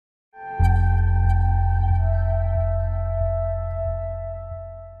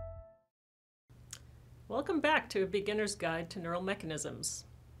Welcome back to A Beginner's Guide to Neural Mechanisms.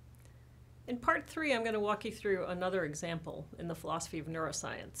 In part 3, I'm going to walk you through another example in the philosophy of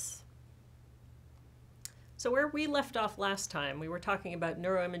neuroscience. So where we left off last time, we were talking about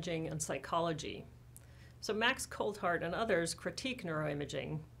neuroimaging and psychology. So Max Coulthart and others critique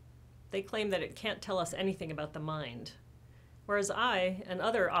neuroimaging. They claim that it can't tell us anything about the mind, whereas I and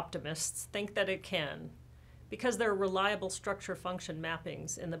other optimists think that it can, because there are reliable structure-function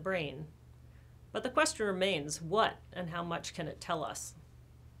mappings in the brain. But the question remains, what and how much can it tell us?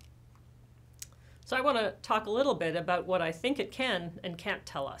 So I want to talk a little bit about what I think it can and can't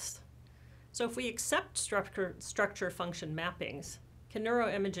tell us. So if we accept structure-function mappings, can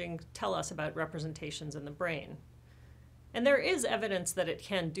neuroimaging tell us about representations in the brain? And there is evidence that it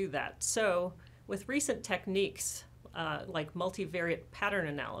can do that. So with recent techniques like multivariate pattern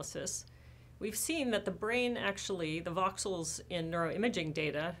analysis, we've seen that the brain actually, the voxels in neuroimaging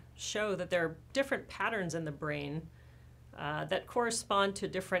data show that there are different patterns in the brain that correspond to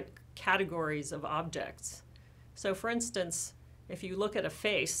different categories of objects. So for instance, if you look at a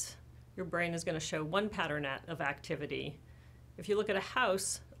face, your brain is going to show one pattern of activity. If you look at a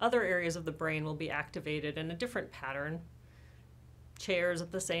house, other areas of the brain will be activated in a different pattern. Chairs,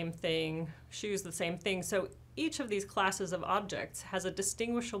 the same thing, shoes, the same thing. So each of these classes of objects has a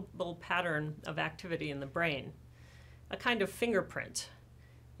distinguishable pattern of activity in the brain, a kind of fingerprint.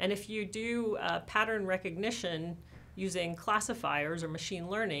 And if you do pattern recognition using classifiers or machine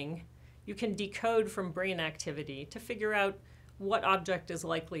learning, you can decode from brain activity to figure out what object is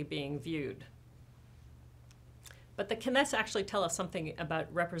likely being viewed. But can this actually tell us something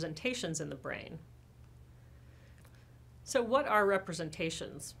about representations in the brain? So what are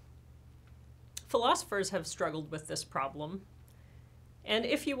representations? Philosophers have struggled with this problem. And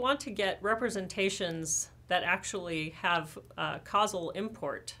if you want to get representations that actually have causal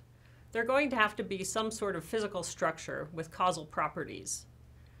import, they're going to have to be some sort of physical structure with causal properties.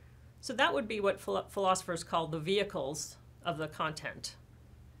 So that would be what philosophers call the vehicles of the content.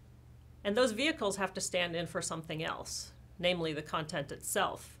 And those vehicles have to stand in for something else, namely the content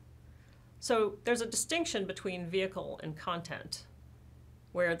itself. So there's a distinction between vehicle and content,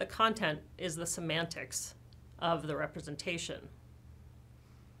 where the content is the semantics of the representation.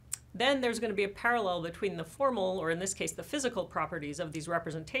 Then there's going to be a parallel between the formal, or in this case the physical properties of these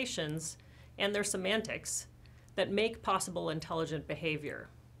representations and their semantics that make possible intelligent behavior.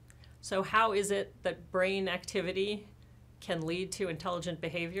 So how is it that brain activity can lead to intelligent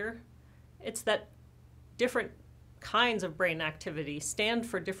behavior? It's that different kinds of brain activity stand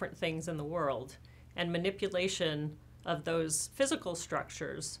for different things in the world, and manipulation of those physical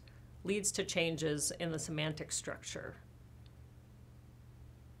structures leads to changes in the semantic structure.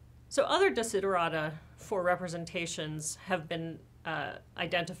 So other desiderata for representations have been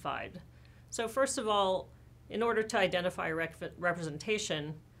identified. So first of all, in order to identify a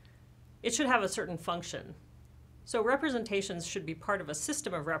representation, it should have a certain function. So representations should be part of a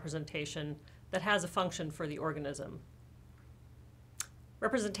system of representation that has a function for the organism.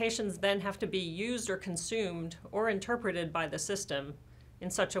 Representations then have to be used or consumed or interpreted by the system in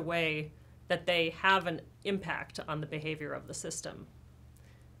such a way that they have an impact on the behavior of the system.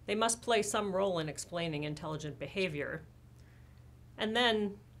 They must play some role in explaining intelligent behavior. And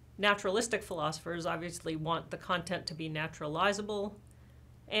then naturalistic philosophers obviously want the content to be naturalizable,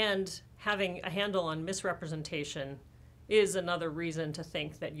 and having a handle on misrepresentation is another reason to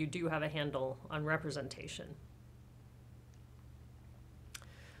think that you do have a handle on representation.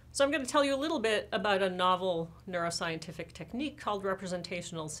 So I'm going to tell you a little bit about a novel neuroscientific technique called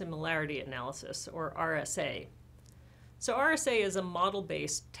representational similarity analysis, or RSA. So RSA is a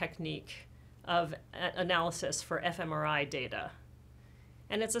model-based technique of analysis for fMRI data.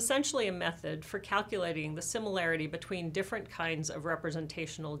 And it's essentially a method for calculating the similarity between different kinds of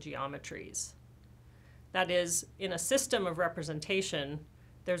representational geometries. That is, in a system of representation,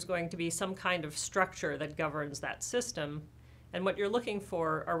 there's going to be some kind of structure that governs that system. And what you're looking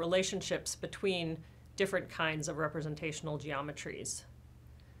for are relationships between different kinds of representational geometries.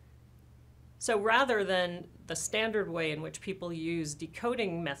 So rather than the standard way in which people use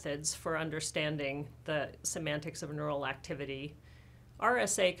decoding methods for understanding the semantics of neural activity,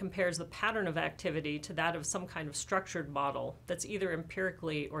 RSA compares the pattern of activity to that of some kind of structured model that's either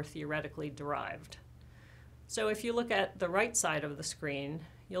empirically or theoretically derived. So if you look at the right side of the screen,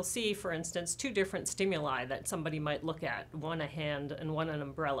 you'll see, for instance, two different stimuli that somebody might look at, one a hand and one an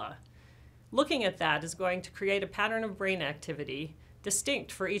umbrella. Looking at that is going to create a pattern of brain activity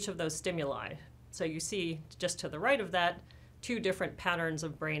distinct for each of those stimuli. So you see, just to the right of that, two different patterns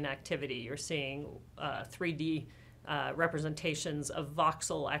of brain activity. You're seeing 3D representations of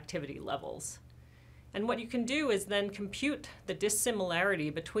voxel activity levels. And what you can do is then compute the dissimilarity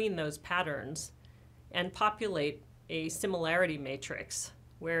between those patterns and populate a similarity matrix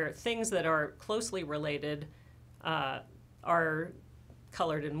where things that are closely related are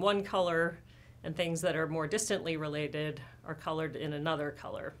colored in one color, and things that are more distantly related are colored in another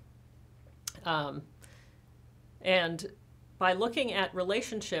color. And by looking at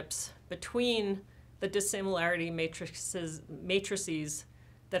relationships between the dissimilarity matrices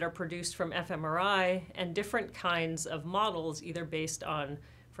that are produced from fMRI and different kinds of models, either based on,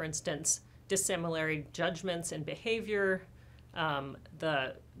 for instance, dissimilarity judgments in behavior,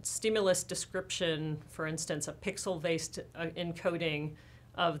 the stimulus description, for instance, a pixel-based encoding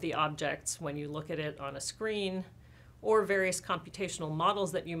of the objects when you look at it on a screen, or various computational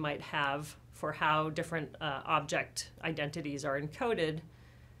models that you might have for how different object identities are encoded,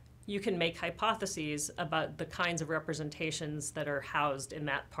 you can make hypotheses about the kinds of representations that are housed in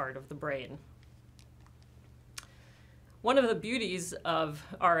that part of the brain. One of the beauties of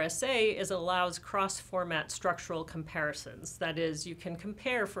RSA is it allows cross-format structural comparisons. That is, you can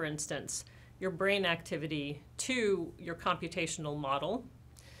compare, for instance, your brain activity to your computational model.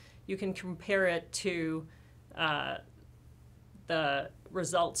 You can compare it to the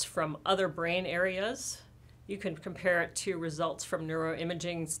results from other brain areas. You can compare it to results from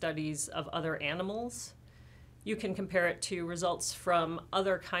neuroimaging studies of other animals. You can compare it to results from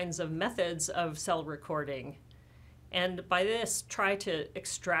other kinds of methods of cell recording. And by this, try to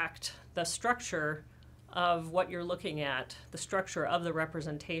extract the structure of what you're looking at, the structure of the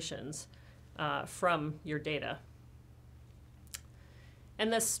representations from your data.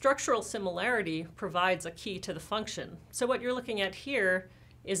 And the structural similarity provides a key to the function. So what you're looking at here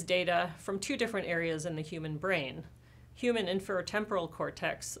is data from two different areas in the human brain: human inferotemporal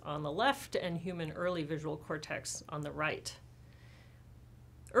cortex on the left and human early visual cortex on the right.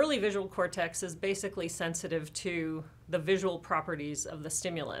 Early visual cortex is basically sensitive to the visual properties of the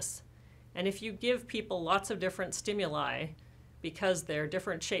stimulus. And if you give people lots of different stimuli, because they're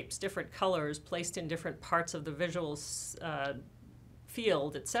different shapes, different colors, placed in different parts of the visual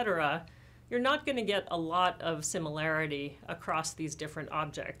field, etc., you're not going to get a lot of similarity across these different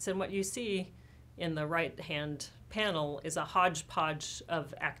objects. And what you see in the right-hand panel is a hodgepodge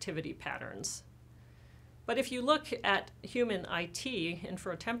of activity patterns. But if you look at human IT,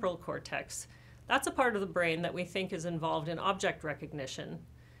 inferotemporal cortex, that's a part of the brain that we think is involved in object recognition.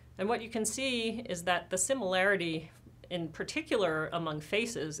 And what you can see is that the similarity, in particular among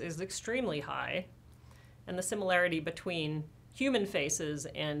faces, is extremely high. And the similarity between human faces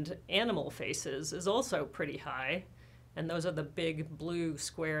and animal faces is also pretty high. And those are the big blue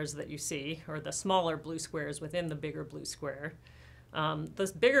squares that you see, or the smaller blue squares within the bigger blue square.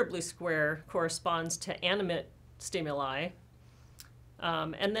 This bigger blue square corresponds to animate stimuli.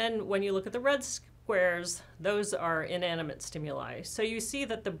 And then when you look at the red squares, those are inanimate stimuli. So you see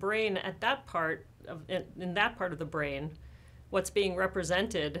that the brain at that part in that part of the brain, what's being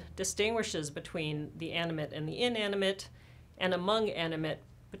represented distinguishes between the animate and the inanimate, and among animate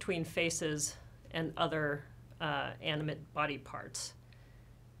between faces and other animate body parts.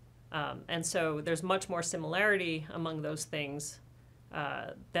 And so there's much more similarity among those things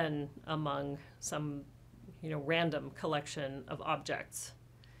than among some random collection of objects.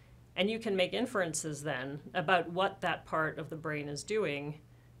 And you can make inferences then about what that part of the brain is doing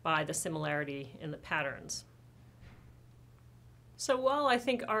by the similarity in the patterns. So while I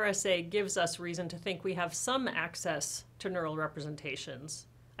think RSA gives us reason to think we have some access to neural representations,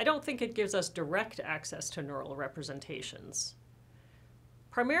 I don't think it gives us direct access to neural representations.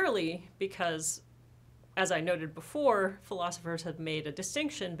 Primarily because, as I noted before, philosophers have made a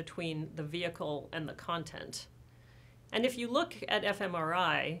distinction between the vehicle and the content. And if you look at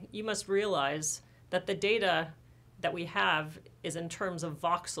fMRI, you must realize that the data that we have is in terms of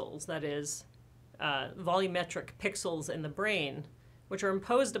voxels, that is, volumetric pixels in the brain, which are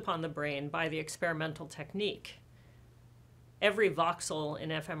imposed upon the brain by the experimental technique. Every voxel in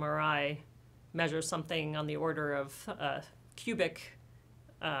fMRI measures something on the order of cubic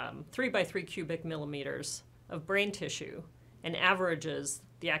 3 by 3 cubic millimeters of brain tissue and averages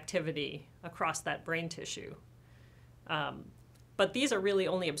the activity across that brain tissue. But these are really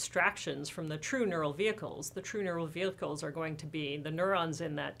only abstractions from the true neural vehicles. The true neural vehicles are going to be the neurons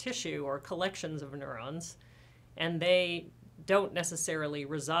in that tissue or collections of neurons, and they don't necessarily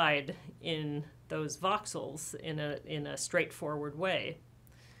reside in those voxels in a straightforward way.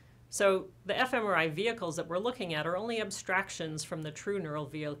 So the fMRI vehicles that we're looking at are only abstractions from the true neural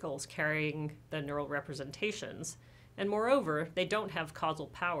vehicles carrying the neural representations. And moreover, they don't have causal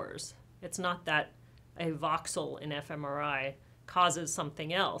powers. It's not that a voxel in fMRI causes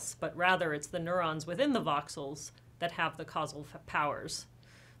something else, but rather it's the neurons within the voxels that have the causal powers.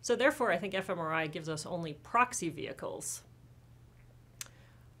 So therefore, I think fMRI gives us only proxy vehicles.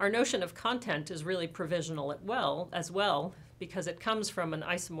 Our notion of content is really provisional as well, because it comes from an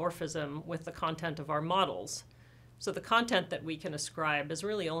isomorphism with the content of our models. So the content that we can ascribe is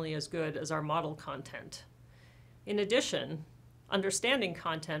really only as good as our model content. In addition, understanding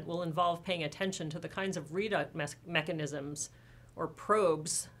content will involve paying attention to the kinds of readout mechanisms or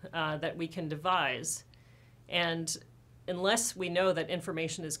probes that we can devise. And unless we know that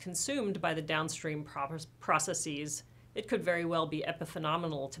information is consumed by the downstream processes, it could very well be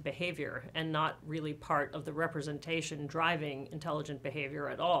epiphenomenal to behavior and not really part of the representation driving intelligent behavior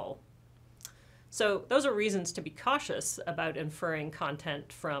at all. So those are reasons to be cautious about inferring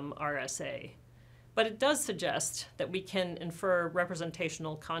content from RSA. But it does suggest that we can infer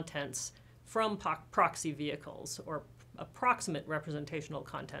representational contents from proxy vehicles, or approximate representational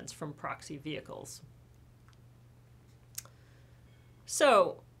contents from proxy vehicles.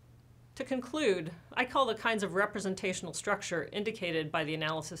 So, to conclude, I call the kinds of representational structure indicated by the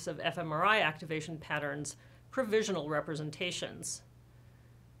analysis of fMRI activation patterns provisional representations.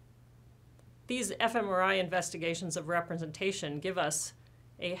 These fMRI investigations of representation give us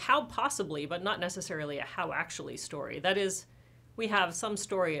a how possibly, but not necessarily a how actually story. That is, we have some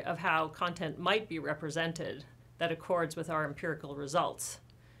story of how content might be represented that accords with our empirical results.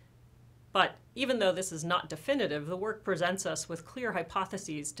 But even though this is not definitive, the work presents us with clear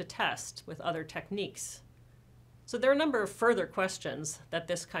hypotheses to test with other techniques. So there are a number of further questions that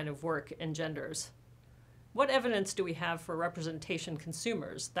this kind of work engenders. What evidence do we have for representation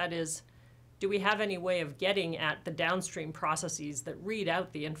consumers? That is, do we have any way of getting at the downstream processes that read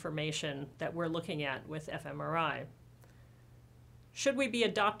out the information that we're looking at with fMRI? Should we be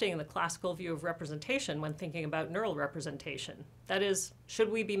adopting the classical view of representation when thinking about neural representation? That is,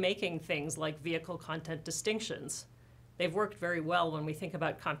 should we be making things like vehicle content distinctions? They've worked very well when we think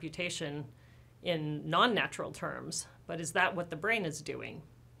about computation in non-natural terms, but is that what the brain is doing?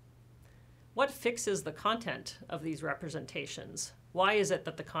 What fixes the content of these representations? Why is it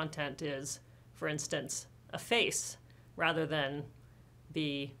that the content is, for instance, a face rather than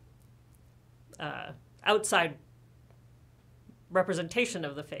the outside representation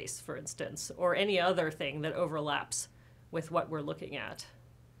of the face, for instance, or any other thing that overlaps with what we're looking at?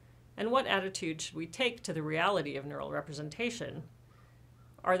 And what attitude should we take to the reality of neural representation?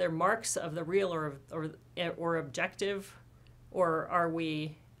 Are there marks of the real or objective, or are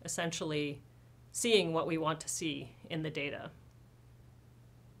we essentially seeing what we want to see in the data?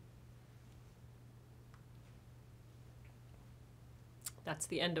 That's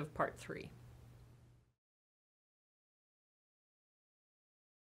the end of part 3.